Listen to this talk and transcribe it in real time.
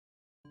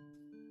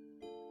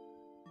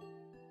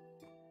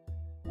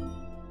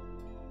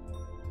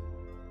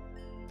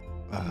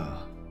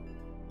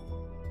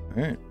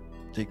Alright,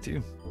 take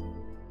two.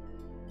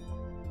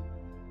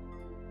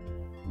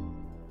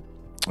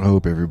 I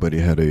hope everybody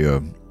had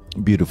a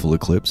beautiful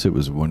eclipse. It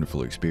was a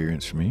wonderful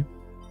experience for me.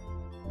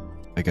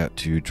 I got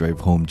to drive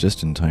home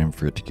just in time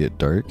for it to get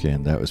dark,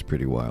 and that was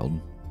pretty wild.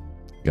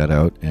 Got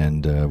out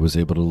and was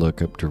able to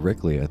look up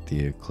directly at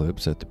the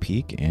eclipse at the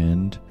peak,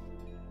 and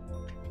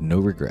no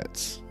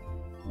regrets.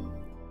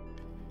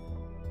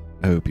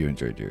 I hope you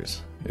enjoyed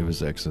yours. It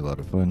was actually a lot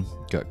of fun.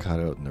 Got caught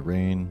out in the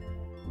rain.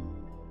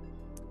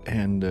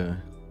 And,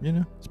 you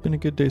know, it's been a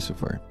good day so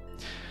far.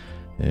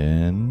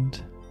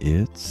 And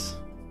it's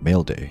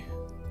mail day.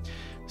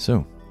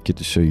 So, get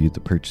to show you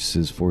the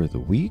purchases for the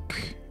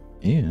week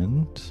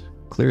and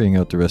clearing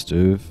out the rest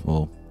of,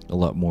 well, a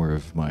lot more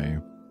of my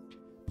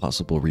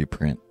possible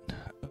reprint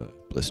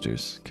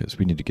blisters, because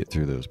we need to get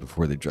through those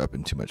before they drop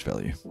in too much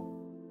value.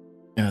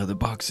 The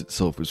box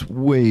itself was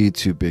way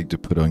too big to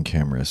put on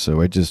camera,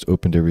 so I just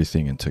opened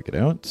everything and took it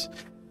out.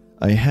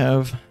 I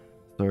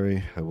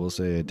will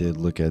say I did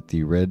look at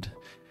the red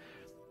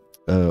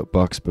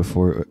box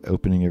before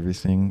opening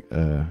everything,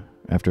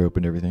 after I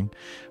opened everything,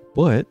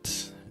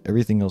 but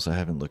everything else I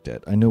haven't looked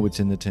at. I know what's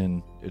in the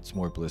tin, it's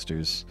more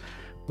blisters,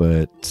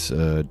 but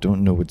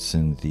don't know what's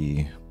in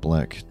the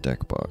black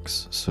deck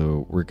box.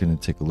 So we're gonna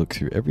take a look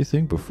through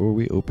everything before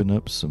we open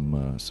up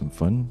some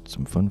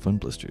fun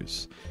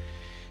blisters.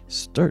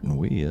 Starting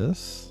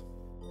with,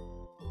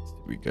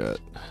 we got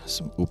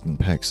some open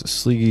packs of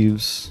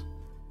sleeves.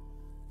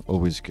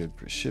 Always good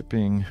for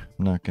shipping.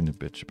 I'm not gonna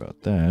bitch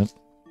about that.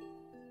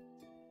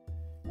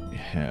 We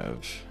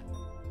have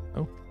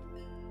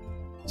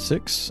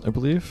 6, I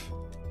believe.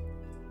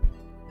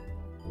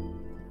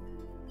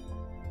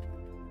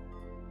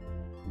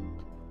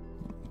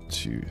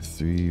 Two,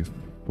 three,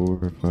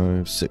 4,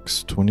 5,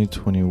 6.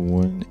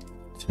 2021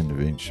 10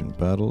 of Ancient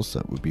Battles.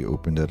 That would be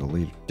opened at a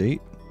later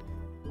date.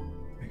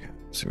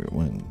 So we're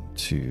 1,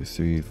 2,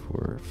 3,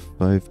 4,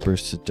 5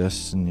 Bursts of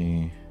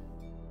Destiny.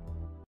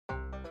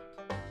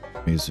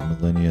 Maze of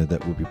Millennia,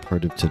 that will be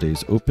part of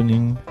today's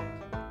opening.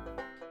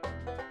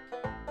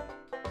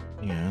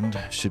 And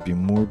should be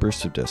more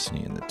Bursts of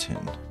Destiny in the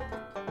tin.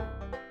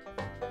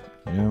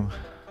 You know,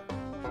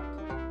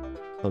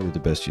 probably the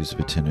best use of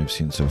a tin I've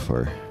seen so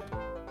far.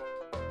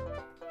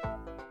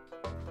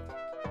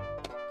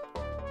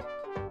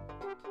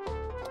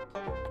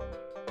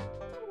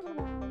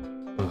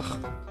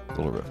 Ugh, a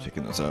little rough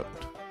taking those out.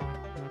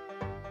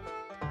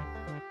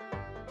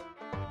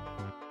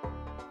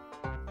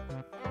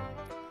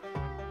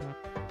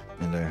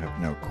 And I have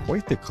now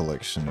quite the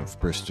collection of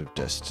Burst of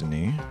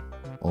Destiny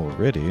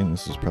already, and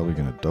this is probably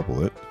going to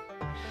double it.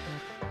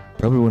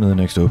 Probably one of the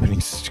next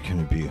openings is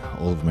going to be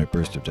all of my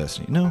Burst of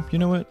Destiny. No, you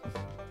know what?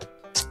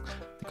 I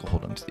think I'll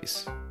hold on to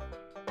these.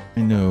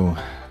 I know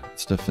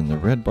stuff in the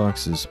red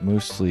box is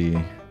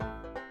mostly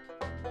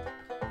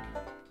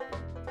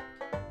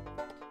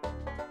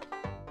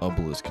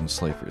Obelisk and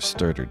Slifer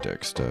starter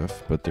deck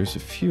stuff, but there's a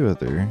few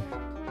other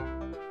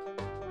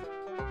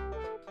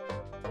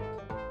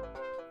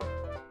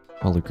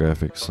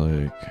holographics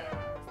like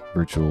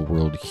Virtual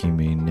World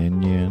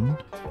Millennia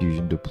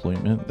Fusion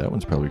Deployment. That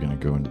one's probably going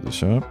to go into the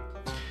shop.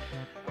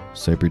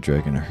 Cyber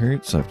Dragon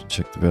Hertz. I have to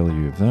check the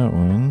value of that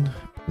one.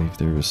 I believe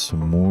there was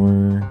some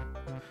more.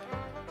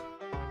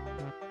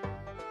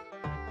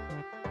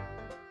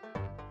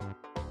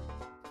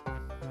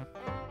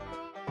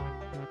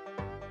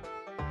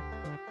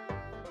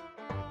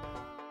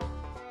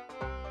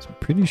 So I'm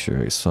pretty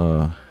sure I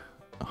saw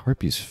a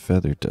Harpy's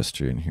Feather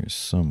Duster in here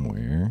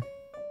somewhere.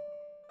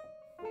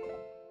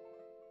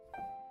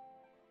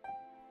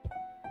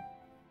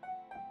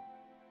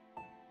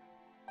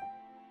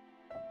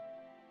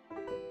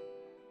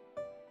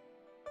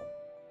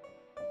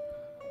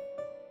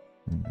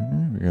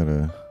 We got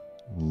a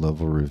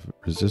level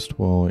resist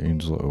wall,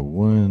 Angel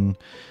 01,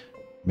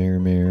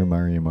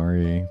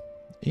 Mari,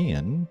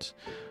 and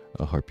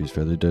a Harpy's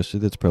Feather Duster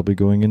that's probably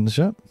going in the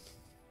shop.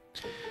 I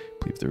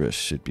believe the rest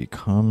should be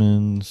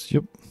commons.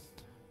 Yep.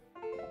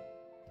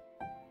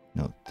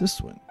 Now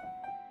this one,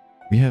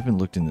 we haven't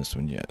looked in this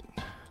one yet.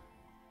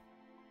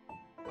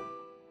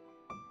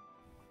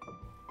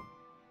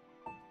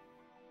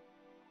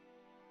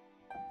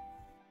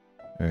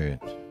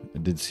 Alright, I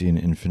did see an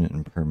Infinite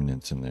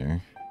Impermanence in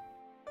there.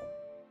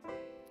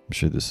 I'm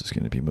sure this is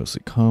going to be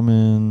mostly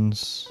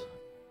commons.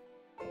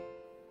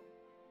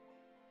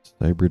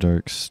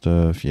 Cyberdark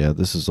stuff. Yeah,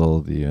 this is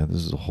all the,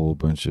 this is a whole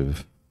bunch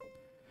of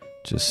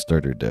just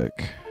starter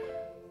deck.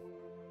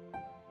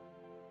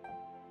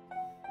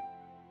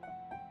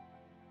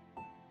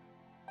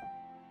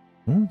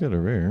 Oh, we got a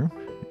rare.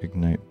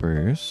 Ignite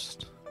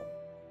Burst.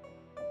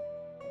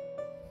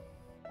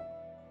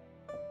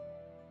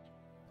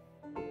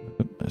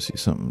 I see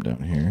something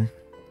down here.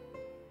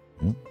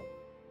 Yep.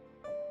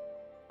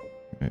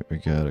 Alright, we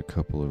got a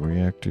couple of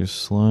Reactor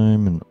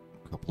Slime and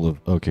a couple of...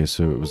 Okay,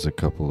 so it was a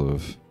couple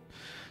of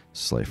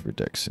Slifer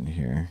decks in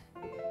here.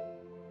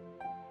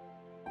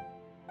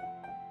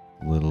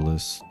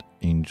 Littlest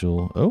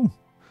Angel. Oh!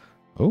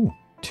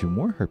 2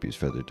 more Harpy's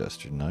Feather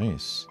Duster.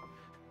 Nice.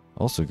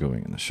 also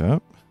going in the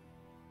shop.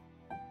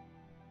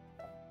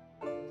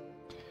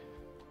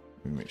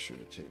 Let me make sure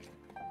to take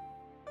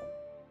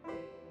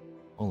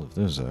all of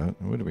those out.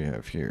 What do we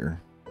have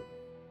here?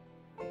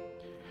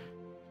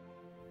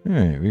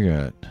 Alright, we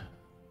got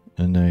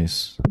a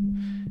nice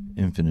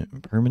Infinite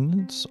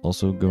Impermanence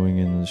also going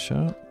in the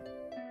shop.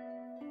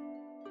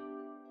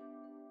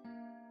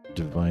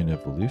 Divine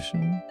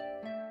Evolution.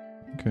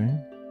 Okay.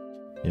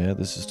 Yeah,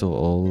 this is still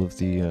all of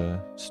the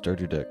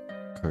starter deck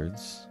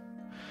cards.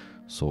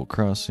 Soul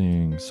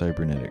Crossing,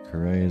 Cybernetic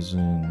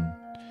Horizon.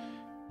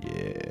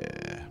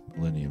 Yeah.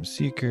 Millennium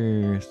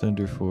Seeker,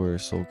 Thunder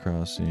Force, Soul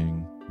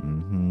Crossing.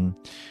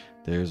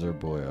 There's our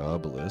boy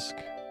Obelisk.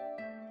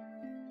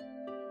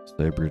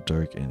 Cyber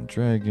Dark and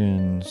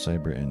Dragon,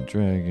 Cyber and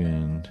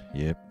Dragon.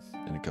 Yep.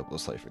 And a couple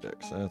of Cypher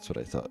decks. That's what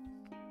I thought.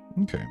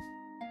 Okay.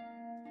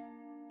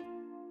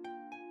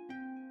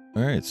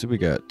 Alright, so we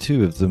got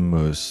two of the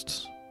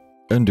most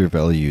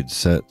undervalued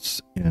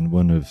sets and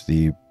one of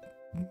the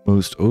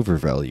most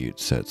overvalued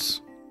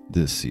sets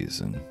this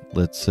season.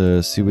 Let's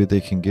see what they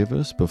can give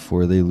us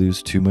before they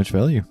lose too much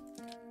value.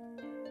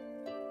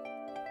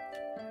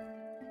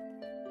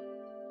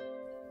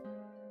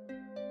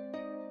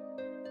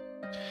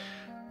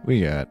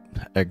 We got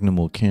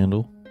Agnimal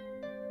Candle,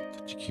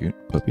 such a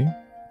cute puppy,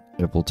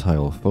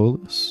 Evoltile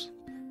Folus,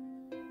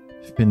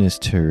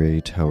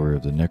 Finisterre Tower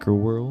of the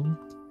Necroworld,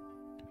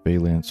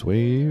 Valence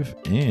Wave,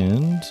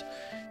 and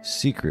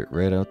Secret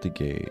right out the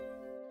gate,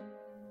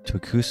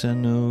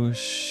 Tokusano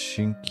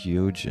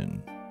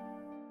Shinkyojin.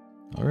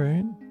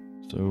 Alright,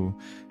 so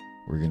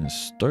we're going to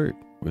start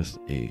with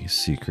a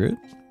Secret.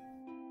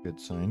 Good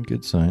sign,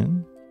 good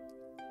sign.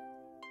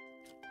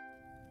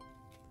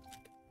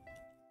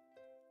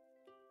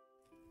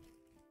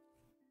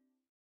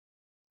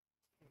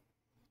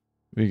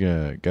 We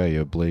got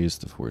Gaia Blaze,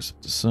 the Force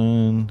of the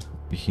Sun,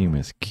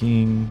 Behemoth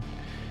King,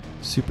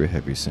 Super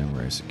Heavy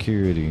Samurai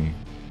Security,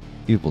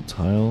 Evil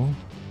Tile,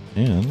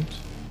 and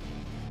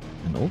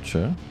an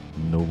Ultra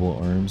Noble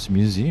Arms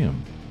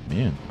Museum.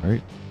 Man,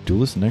 alright,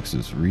 Duelist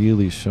Nexus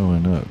really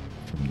showing up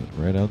from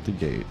right out the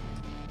gate.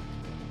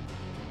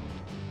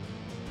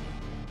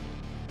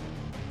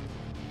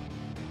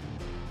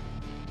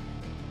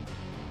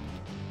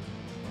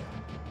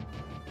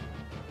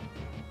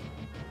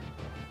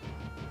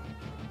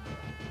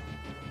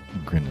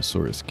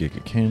 Granosaurus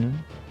Giga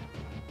Cannon,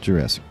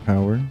 Jurassic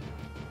Power,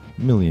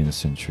 Million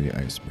Century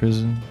Ice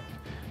Prison,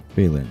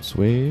 Valence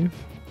Wave,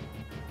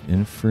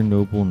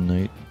 Infernoble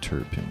Knight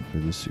Turpin for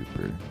the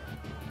Super.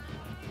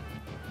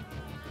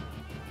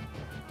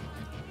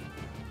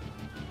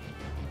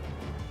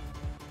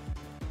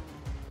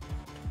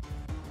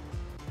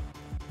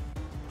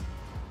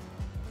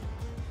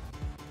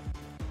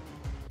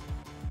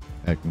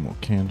 Agnimal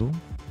Candle,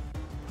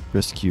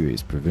 Rescue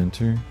Ace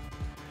Preventer,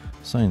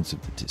 Science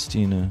of the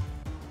Tistina,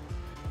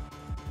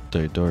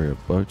 Daidaria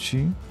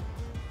Bauchi,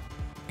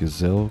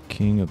 Gazelle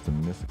King of the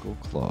Mythical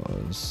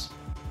Claws.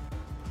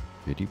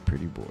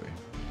 Pretty boy.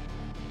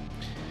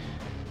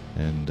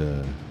 And,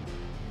 they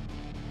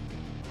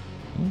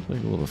look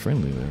like a little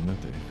friendly there,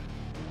 don't they?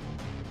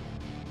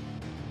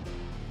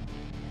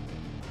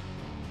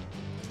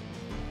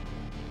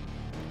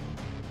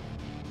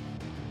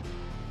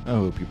 I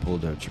hope you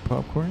pulled out your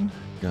popcorn,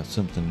 got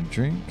something to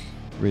drink,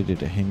 ready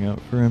to hang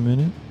out for a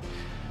minute.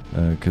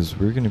 Because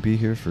we're going to be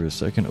here for a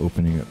second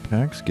opening up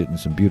packs, getting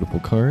some beautiful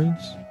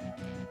cards.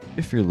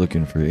 If you're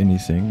looking for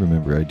anything,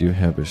 remember I do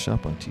have a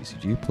shop on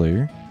TCG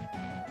Player.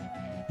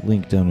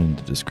 Link down in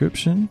the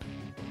description,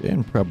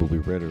 and probably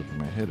right over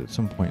my head at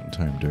some point in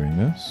time during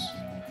this.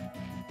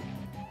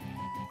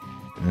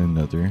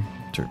 Another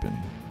Turpin.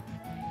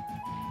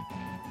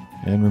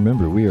 And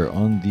remember, we are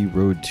on the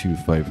road to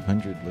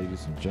 500,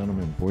 ladies and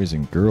gentlemen, boys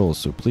and girls,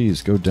 so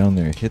please go down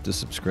there, hit the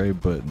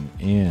subscribe button,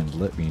 and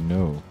let me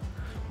know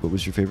what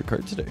was your favorite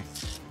card today.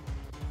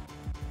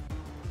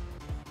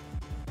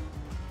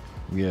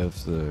 We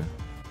have the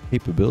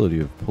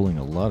capability of pulling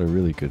a lot of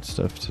really good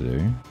stuff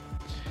today.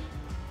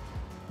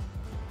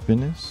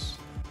 Finis,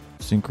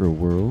 Synchro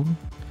World,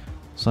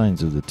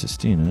 Signs of the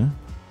Tistina,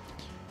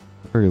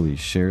 Hurley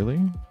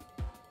Shirley,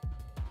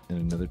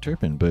 and another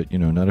Turpin. But, you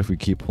know, not if we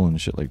keep pulling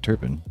shit like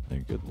Turpin.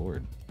 Like, good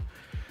lord.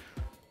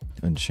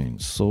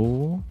 Unchained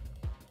Soul.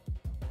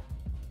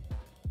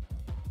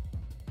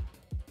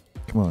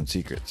 Come on,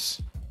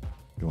 secrets.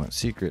 We want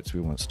secrets,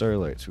 we want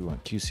starlights, we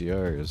want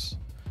QCRs.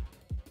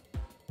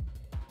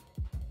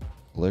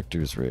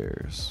 Collector's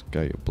Rares,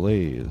 Gaia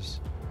Blaze,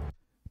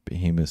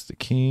 Behemoth the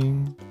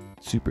King,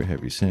 Super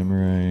Heavy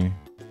Samurai,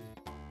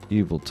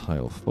 Evil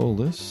Tile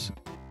Folus,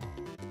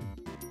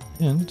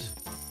 and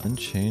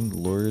Unchained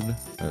Lord,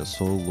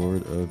 Soul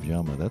Lord of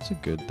Yama. That's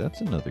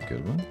another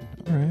good one.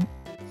 Alright.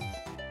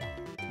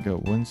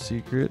 Got one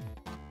secret,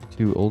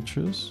 two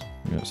ultras.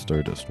 We got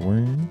Stardust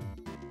Worm.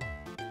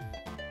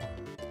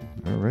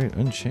 Alright,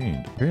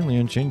 Unchained. Apparently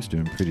Unchained's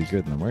doing pretty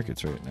good in the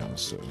markets right now,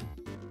 so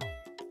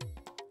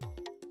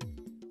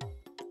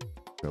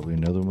probably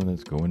another one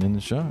that's going in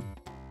the shop.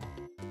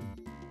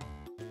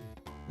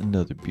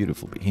 Another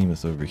beautiful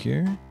behemoth over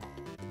here.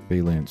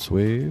 Valence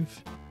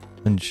Wave.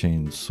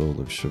 Unchained Soul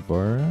of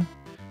Shavara,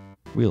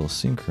 Wheel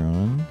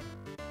Synchron,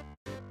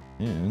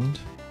 and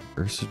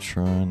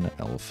Ursatron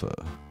Alpha.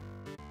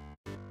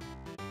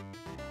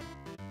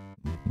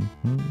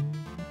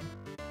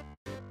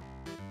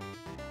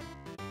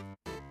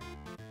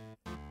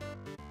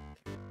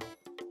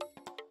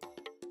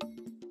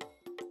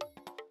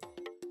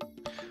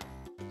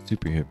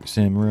 Super Heavy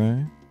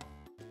Samurai,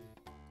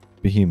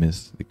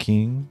 Behemoth the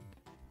King,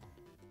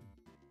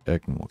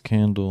 Admiral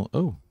Candle.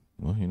 Oh,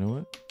 well, you know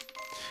what?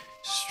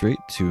 Straight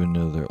to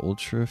another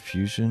Ultra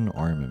Fusion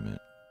Armament.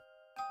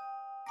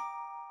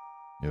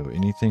 Yo,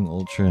 anything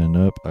Ultra and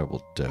up, I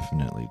will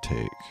definitely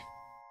take.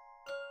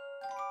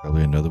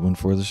 Probably another one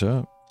for the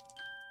shop.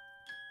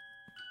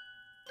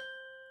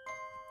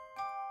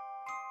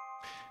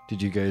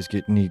 Did you guys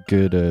get any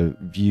good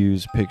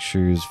views,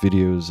 pictures,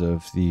 videos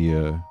of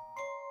the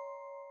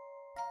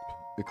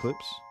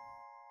Eclipse?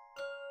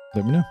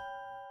 Let me know.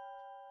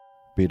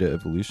 Beta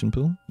Evolution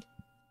Pill,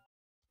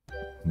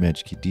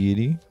 Magic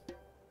Deity,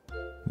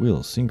 Wheel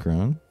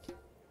Synchron,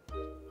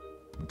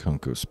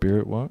 Kunko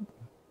Spirit Walk,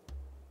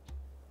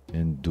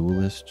 and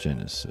Duelist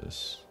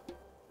Genesis.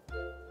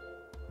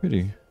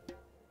 Pretty,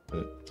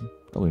 but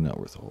probably not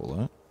worth a whole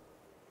lot.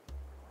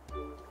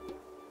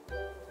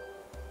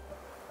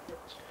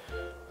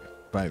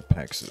 5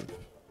 packs of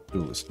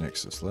Duelist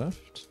Nexus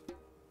left.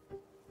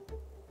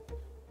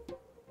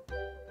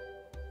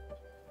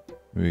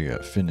 We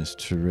got Finis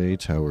Terrae,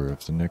 Tower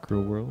of the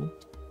Necro World,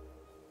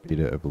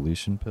 Beta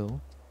Evolution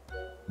Pill,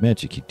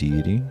 Magic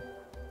Deity,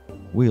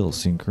 Wheel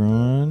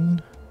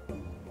Synchron,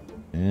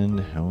 and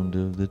Hound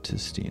of the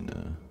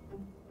Tistina.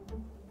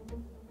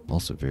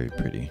 Also very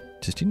pretty.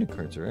 Tistina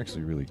cards are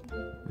actually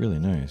really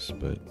nice,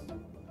 but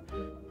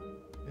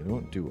they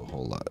don't do a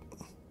whole lot.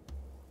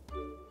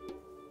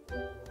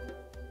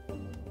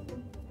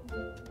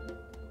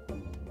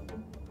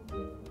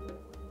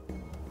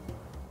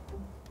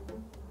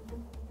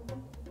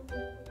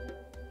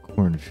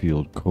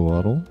 Cornfield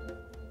Coatl,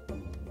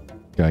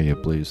 Gaia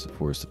Blaze the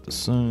Force of the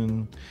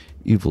Sun,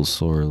 Evil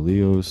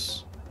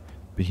Soraleos,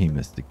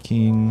 Behemoth the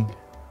King,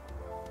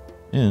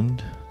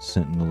 and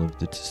Sentinel of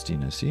the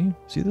Tistina. See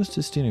those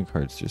Tistina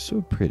cards? They're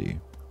so pretty.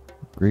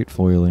 Great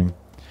foiling,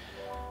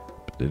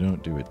 but they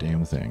don't do a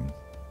damn thing.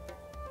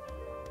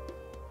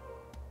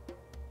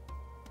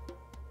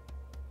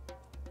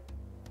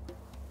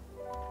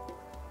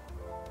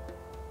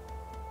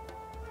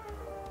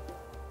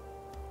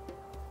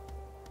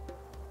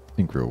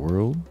 Synchro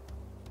World,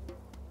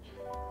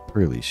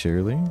 Pearly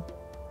Shirley,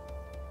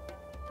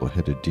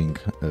 Bull-headed Dino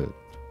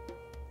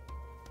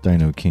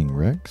King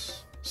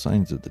Rex,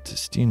 Signs of the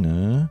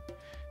Tistina,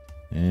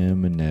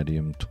 and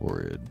Manadium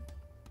Torrid.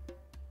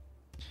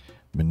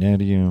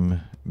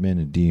 Manadium,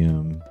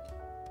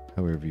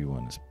 however you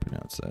want to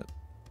pronounce that.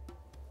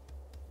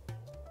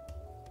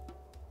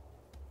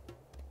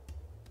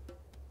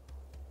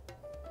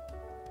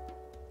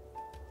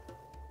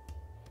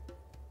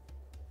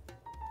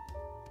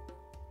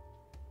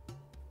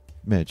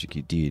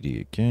 Magic Deity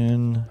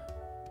again,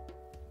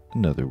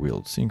 another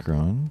Wheeled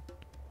Synchron,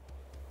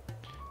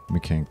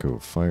 Mechanical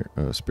Fire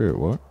Spirit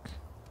Walk,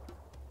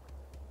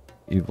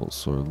 Evil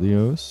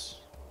Soraleos,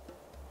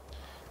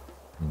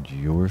 and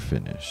you're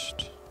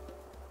finished.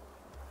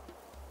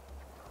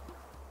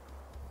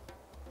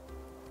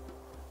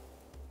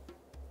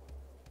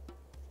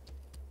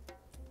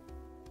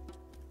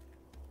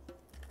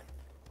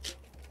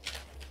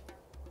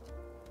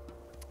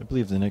 I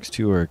believe the next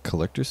 2 are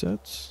collector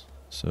sets.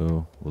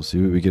 So, we'll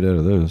see what we get out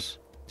of those.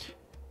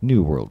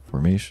 New World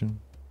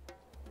Formation,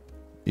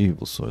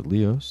 Evil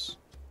Soraleos,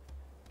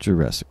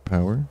 Jurassic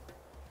Power,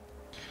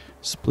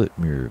 Split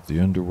Mirror of the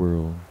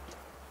Underworld,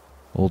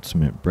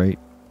 Ultimate Bright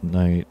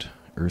Knight,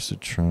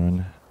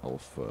 Ursatron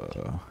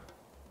Alpha.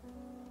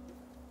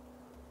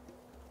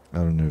 I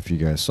don't know if you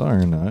guys saw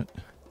or not,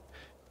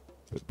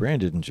 but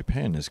Branded in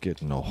Japan is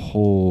getting a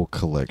whole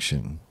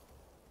collection.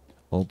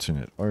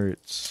 Alternate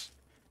arts,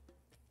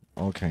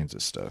 all kinds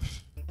of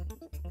stuff.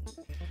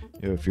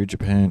 Yo, if you're in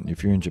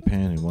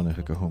Japan and want to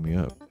hook a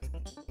homie up,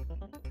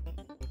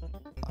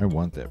 I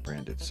want that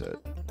Branded set.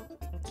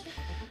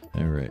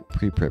 Alright,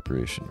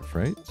 pre-preparation of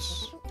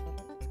rites,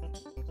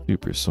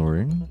 Super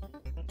Soaring,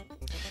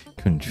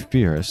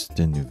 Confiras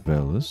de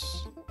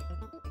Novellas,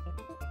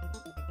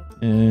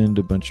 and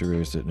a bunch of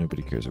rares that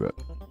nobody cares about.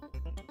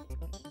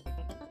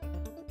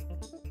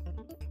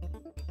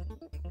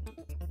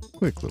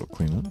 Quick little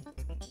cleanup.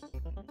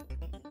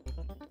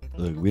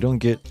 Look, we don't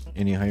get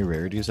any high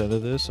rarities out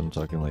of this. I'm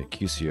talking like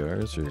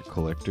QCRs or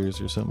collectors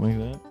or something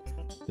like that.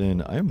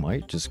 Then I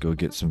might just go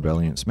get some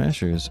Valiant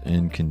Smashers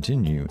and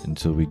continue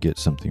until we get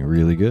something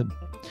really good.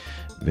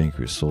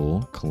 Vanquish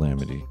Soul,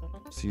 Calamity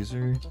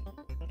Caesar,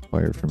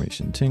 Fire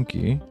Formation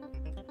Tinky,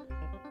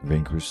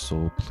 Vanquish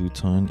Soul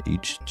Pluton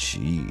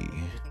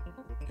HG,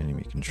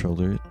 enemy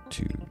controller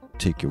to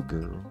take your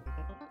girl.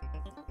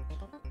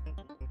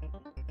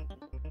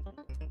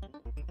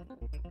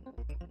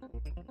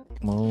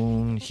 Come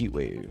on,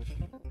 Heatwave.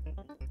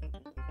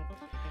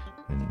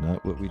 And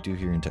not what we do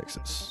here in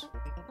Texas.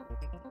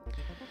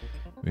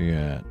 We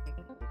got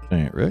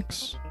Giant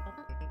Rex.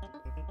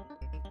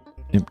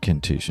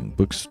 Incantation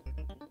Bookstone.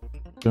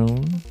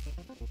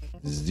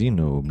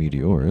 Xeno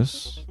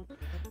Meteorus.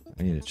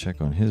 I need to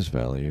check on his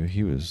value.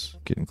 He was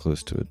getting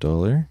close to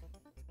 $1.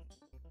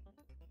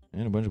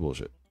 And a bunch of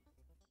bullshit.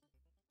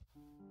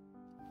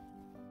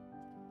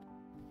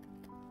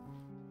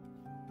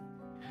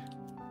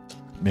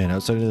 Man,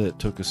 outside of that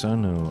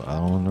Tokusano, I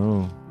don't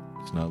know.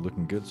 It's not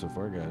looking good so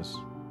far, guys.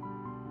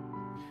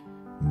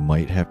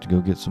 Might have to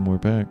go get some more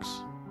packs.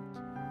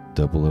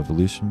 Double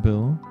Evolution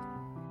Bill.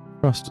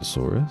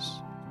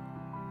 Frostosaurus.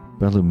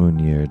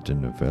 Balumunier de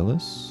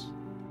Novellis.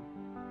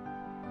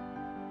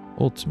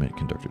 Ultimate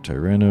Conductor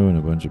Tyranno, and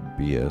a bunch of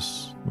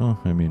BS. Well,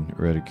 I mean,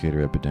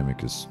 Eradicator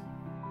Epidemic is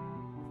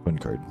a fun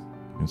card.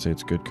 I can say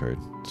it's a good card.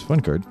 It's a fun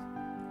card.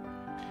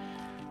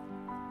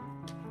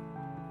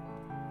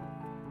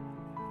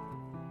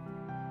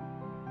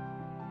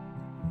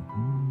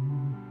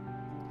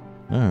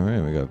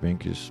 Alright, we got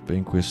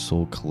Vanquish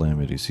Soul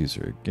Calamity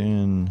Caesar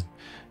again.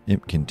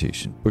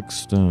 Incantation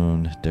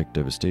Bookstone. Deck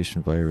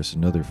Devastation Virus,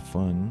 another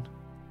fun,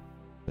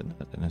 but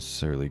not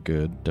necessarily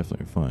good.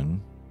 Definitely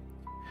fun.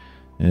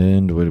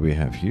 And what do we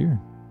have here?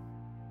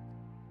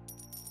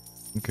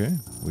 Okay,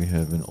 we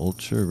have an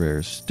ultra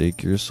rare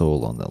Stake Your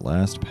Soul on the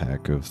last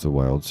pack of the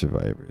Wild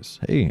Survivors.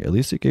 Hey, at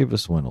least it gave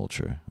us one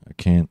ultra. I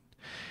can't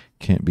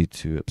be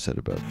too upset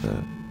about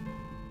that.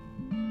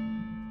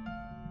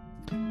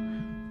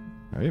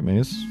 Alright,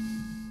 Maze.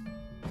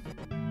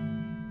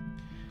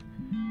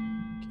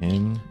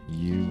 Can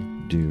you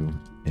do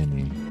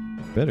any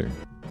better?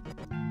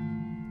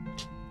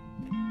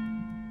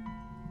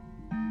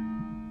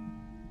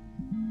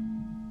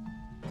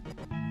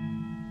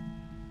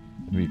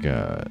 We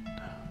got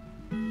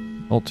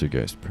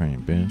Altergeist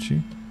Praying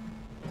Banshee,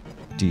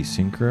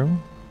 Desynchro,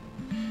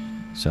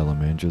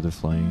 Salamander the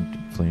Flying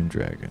Flame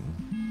Dragon.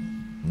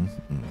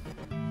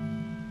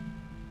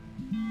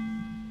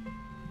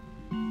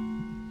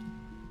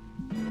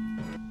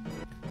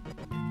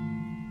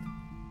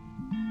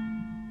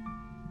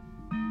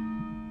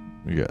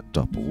 We got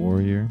Doppel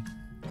Warrior,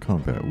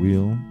 Combat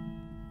Wheel,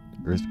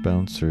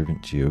 Earthbound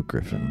Servant Geo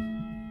Griffin.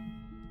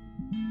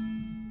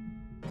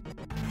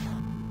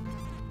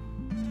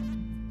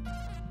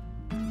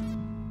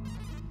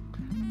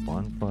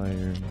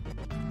 Bonfire,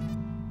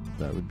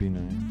 that would be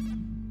nice.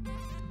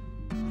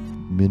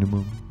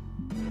 Minimum.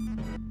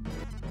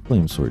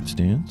 Flame Sword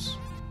Stance,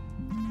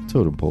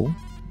 Totem Pole,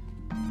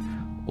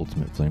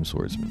 Ultimate Flame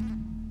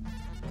Swordsman.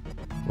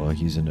 Well,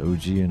 he's an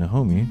OG and a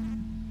homie.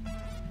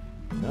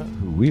 Not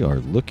who we are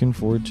looking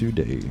for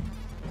today.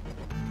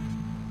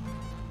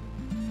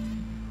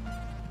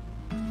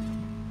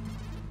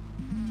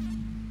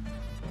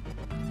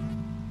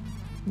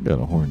 We got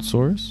a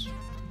Hornsaurus,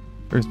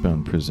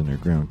 Earthbound Prisoner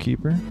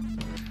Groundkeeper,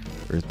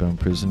 Earthbound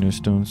Prisoner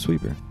Stone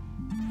Sweeper.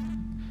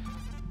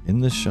 In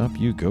the shop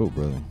you go,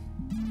 brother.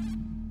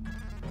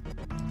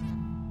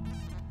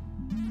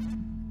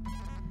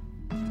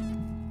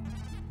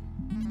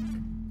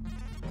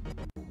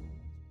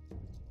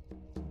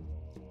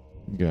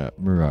 We got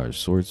Mirage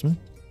Swordsman,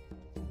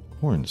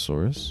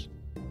 Hornsaurus,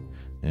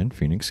 and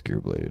Phoenix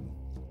Gearblade.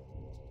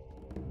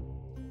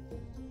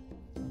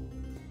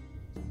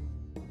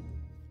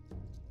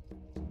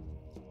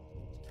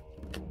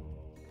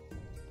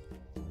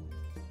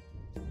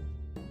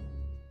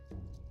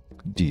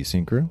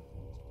 Desynchro,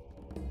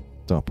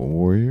 Doppel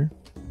Warrior,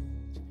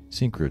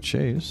 Synchro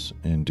Chase,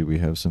 and do we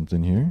have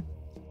something here?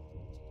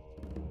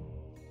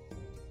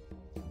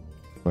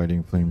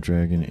 Fighting Flame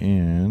Dragon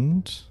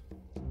and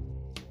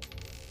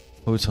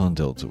Photon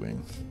Delta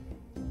Wing.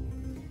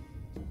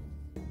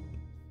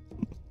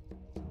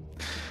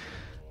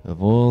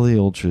 Of all the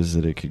ultras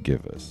that it could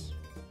give us,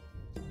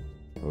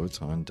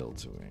 Photon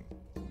Delta Wing.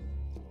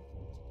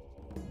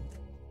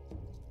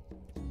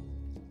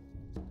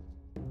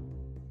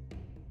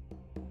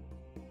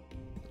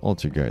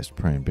 Altergeist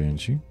Prime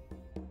Banshee,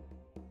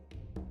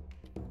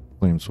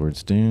 Flame Sword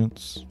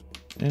Stance,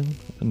 and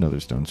another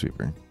Stone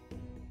Sweeper.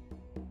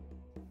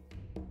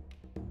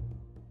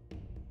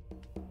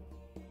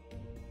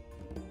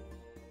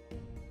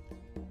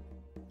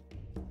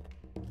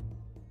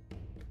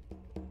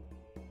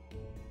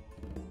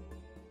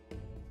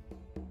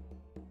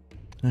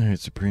 Alright,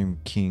 Supreme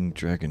King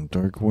Dragon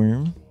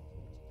Darkworm,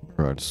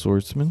 Mirage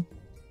Swordsman,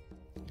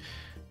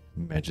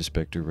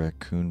 Magispector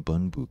Raccoon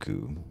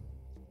Bunbuku.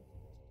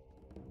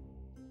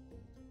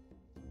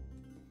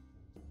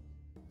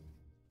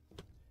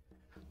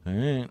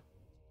 Alright,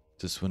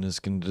 this one is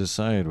going to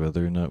decide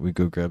whether or not we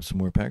go grab some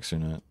more packs or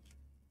not.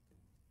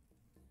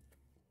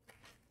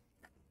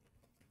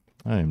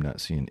 I am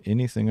not seeing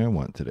anything I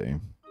want today.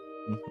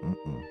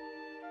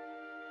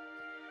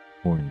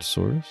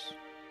 Hornsaurus,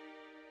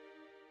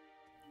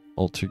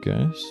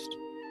 Altergeist,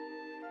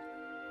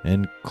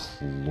 and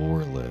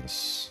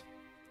Chlorless.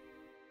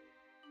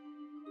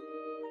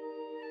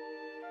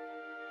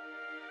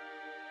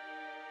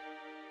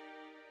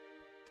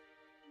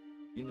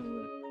 You know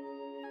what?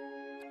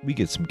 We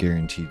get some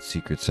guaranteed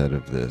secrets out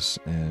of this,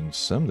 and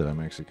some that I'm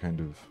actually kind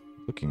of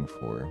looking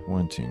for,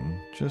 wanting,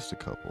 just a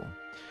couple.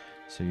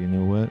 So you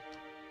know what?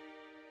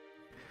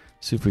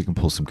 See if we can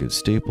pull some good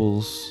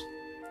staples.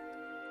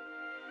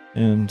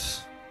 And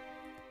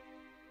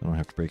I don't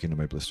have to break into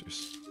my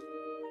blisters.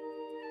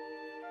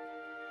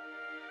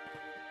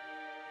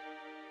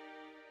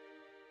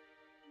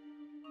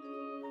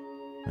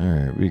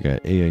 Alright, we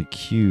got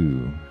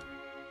AIQ,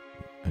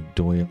 a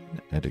Doyle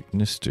at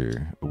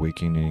Ignister,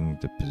 Awakening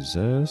the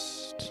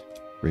Possessed,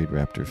 Raid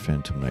Raptor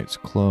Phantom Knight's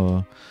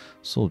Claw,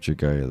 Soldier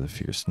Gaia the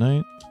Fierce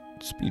Knight,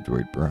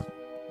 Speedroid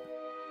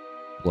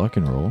Block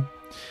and Roll,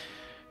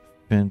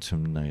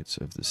 Phantom Knights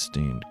of the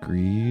Stained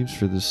Greaves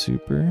for the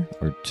Super,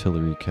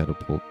 Artillery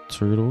Catapult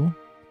Turtle,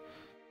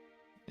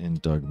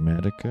 and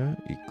Dogmatica,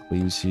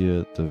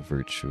 Ecclesia the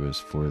Virtuous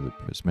for the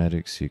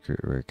Prismatic Secret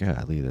Rare.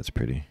 Golly, that's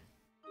pretty.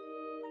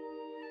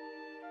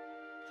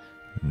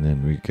 And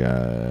then we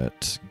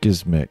got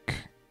Gizmek,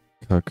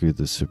 Kaku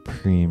the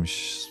Supreme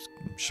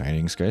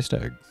Shining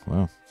Skystag.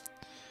 Wow.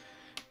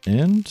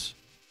 And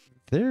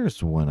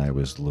there's one I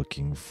was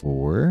looking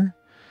for.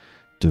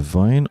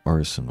 Divine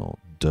Arsenal,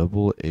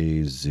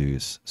 AA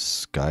Zeus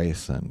Sky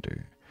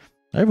Thunder.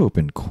 I've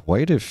opened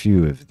quite a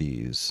few of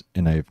these,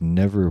 and I've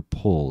never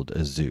pulled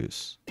a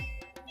Zeus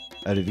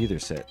out of either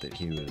set that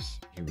he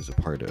was a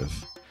part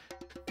of.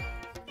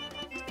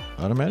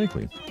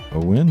 Automatically, a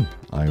win.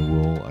 I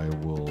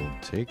will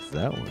take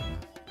that one.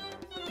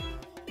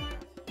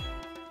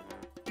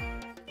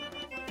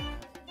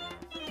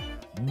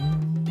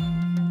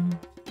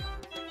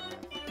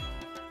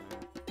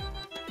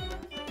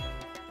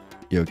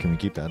 Yo, can we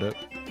keep that up?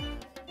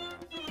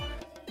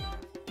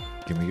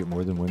 Can we get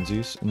more than one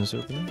Zeus in this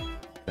opening?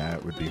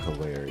 That would be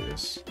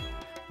hilarious.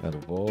 Out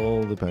of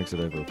all the packs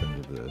that I've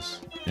opened of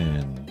this,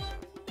 and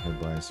I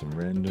buy some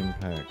random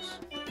packs,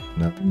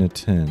 9 to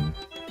 10.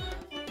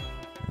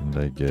 And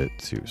I get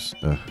Zeus.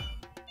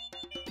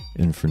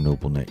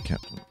 Infernoble Knight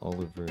Captain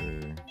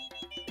Oliver.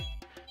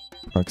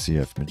 Proxy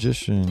F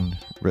Magician.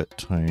 Ret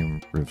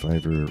Time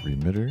Reviver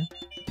Emitter.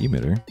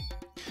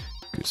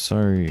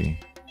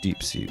 Gusari.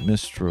 Deep Sea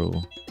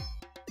Minstrel.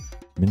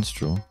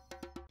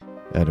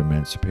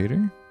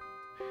 Adamancipator.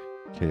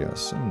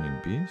 Chaos Summoning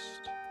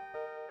Beast.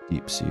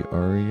 Deep Sea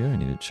Aria. I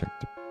need to check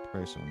the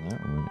price on that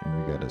one.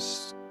 And we got a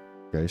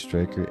Sky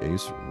Striker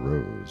Ace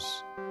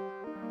Rose.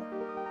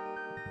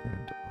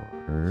 And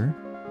our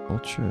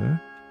Ultra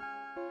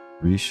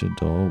Risha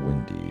Doll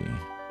Windy.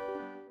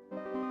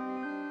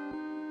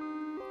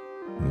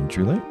 And then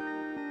True Light.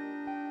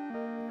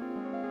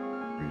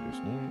 Reader's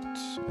Note.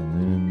 And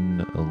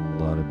then a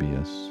lot of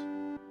BS.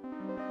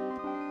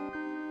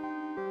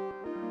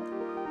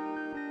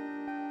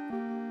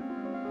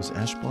 Was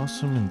Ash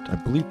Blossom? And I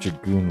believe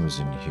Dragoon was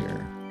in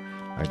here.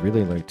 I'd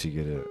really like to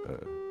get a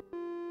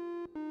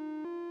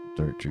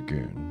Dark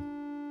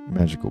Dragoon.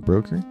 Magical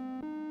Broker.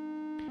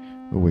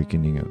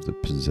 Awakening of the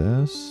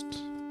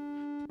Possessed,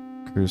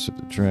 Curse of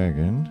the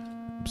Dragon,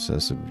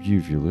 Obsessive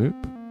Uvuloop,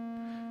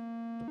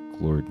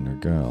 Lord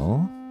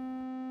Nergal,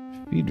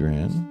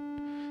 Feedran,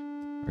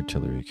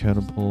 Artillery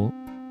Catapult,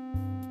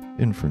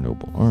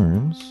 Infernoble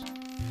Arms,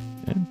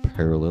 and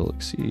Parallel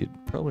Exceed.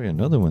 Probably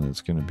another one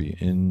that's going to be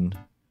in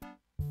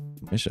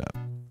my shop.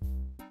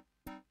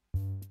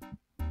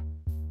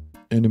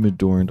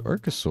 Adorned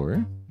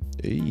Archosaur.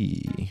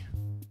 Hey.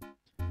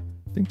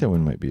 I think that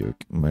one might be all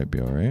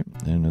right.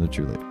 And another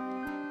True Light.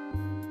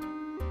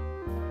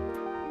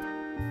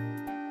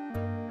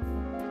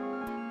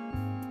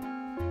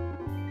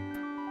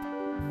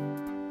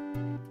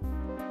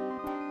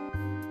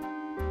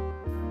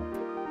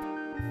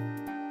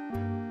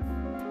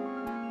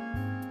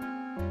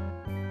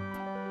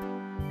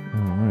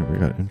 All right, we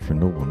got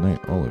Infernoble Knight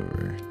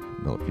Oliver,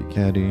 Melfi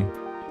Caddy,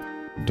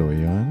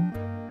 Doyan,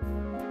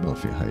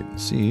 Melfi Hide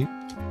and Seek,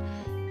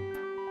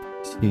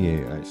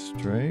 TAI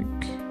Strike.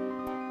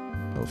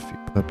 Elfie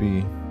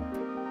Puppy,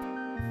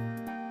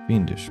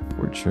 Fiendish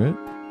Portrait,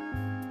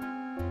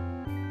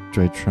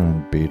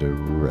 Drytron Beta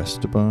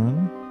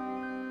Restibon,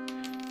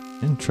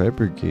 and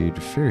Tri-Brigade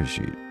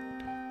Farasheet,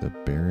 the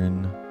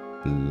Barren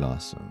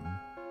Blossom.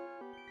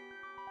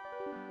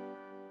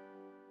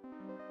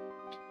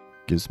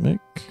 Gizmek.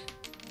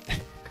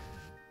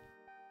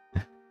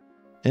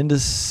 And a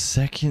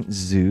second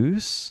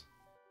Zeus?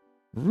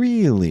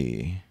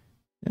 Really?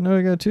 I know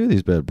I got two of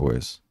these bad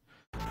boys.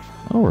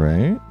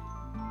 Alright.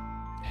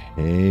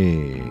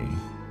 Hey,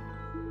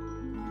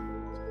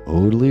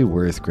 totally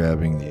worth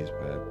grabbing these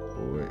bad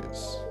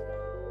boys.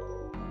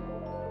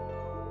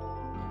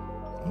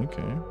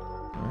 Okay,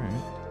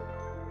 alright.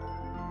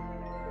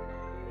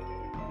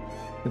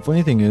 The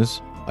funny thing is,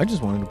 I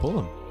just wanted to pull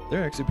them.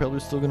 They're actually probably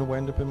still going to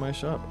wind up in my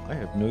shop. I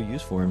have no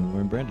use for them in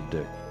my branded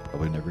deck.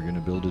 Probably never going to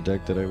build a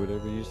deck that I would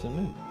ever use them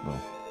in.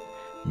 Well,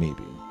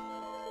 maybe.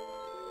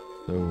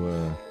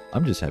 So,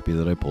 I'm just happy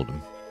that I pulled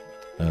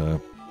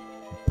them.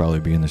 Probably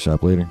be in the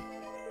shop later.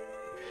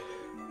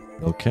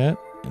 Hellcat,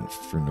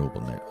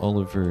 Infernoble Knight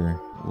Oliver,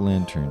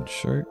 Lantern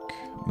Shark,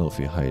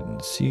 Melfi Hide and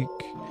Seek,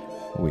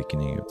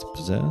 Awakening of the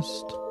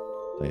Possessed,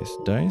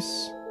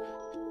 Dice,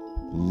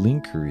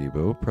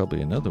 Linkaribo,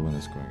 probably another one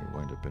that's going to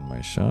wind up in my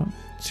shop,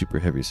 Super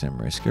Heavy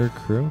Samurai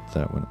Scarecrow,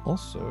 that one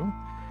also,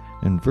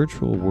 And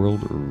Virtual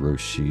World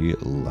Roshi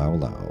Lao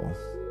Lao.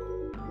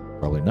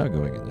 Probably not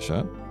going in the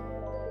shop.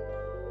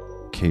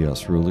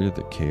 Chaos Ruler,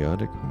 the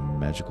Chaotic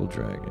Magical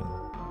Dragon.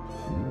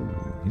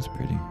 Ooh, he's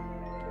pretty.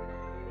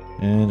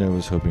 And I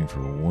was hoping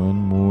for one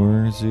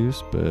more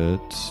Zeus, but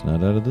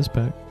not out of this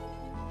pack.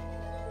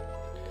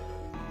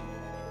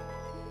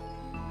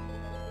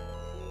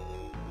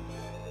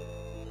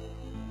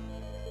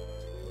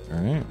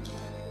 Alright.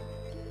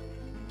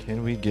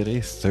 Can we get a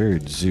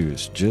third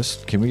Zeus?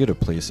 Can we get a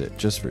playset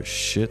just for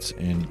shits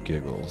and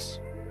giggles?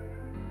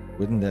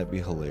 Wouldn't that be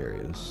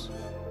hilarious?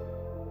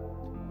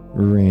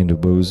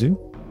 Randabozu,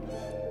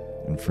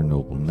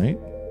 Infernoble Knight,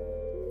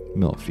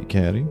 Melfi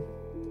Caddy,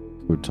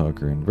 Code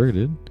Talker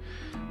Inverted,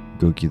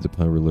 Goki the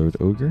Power Lord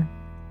Ogre,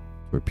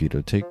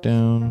 Torpedo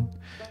Takedown,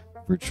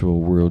 Virtual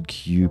World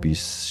Cube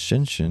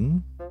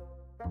Ascension,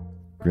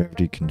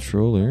 Gravity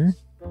Controller,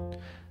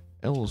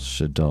 El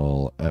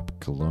Shadal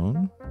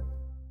Epcalone,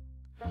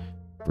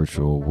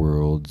 Virtual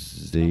World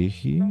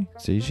Zeiji,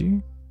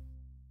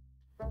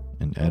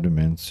 and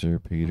Adamancer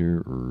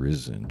Peter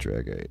Risen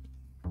Dragite.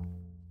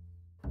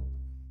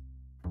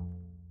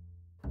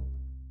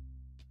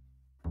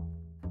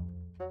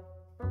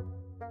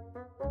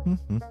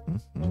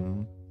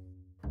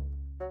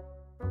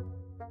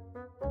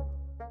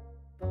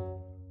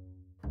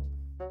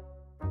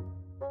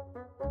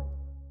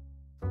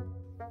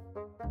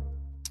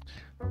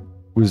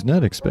 Was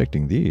not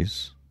expecting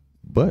these,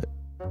 but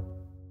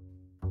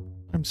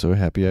I'm so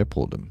happy I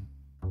pulled them.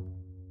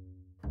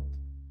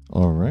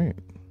 All right.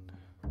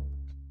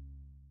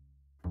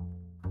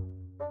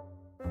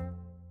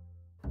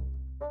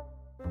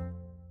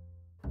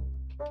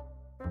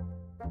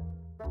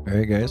 All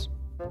right, guys.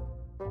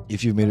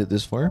 If you've made it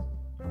this far,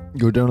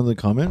 go down in the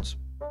comments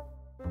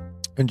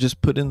and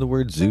just put in the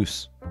word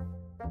Zeus.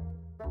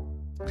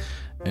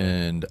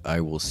 And I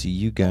will see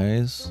you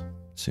guys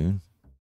soon.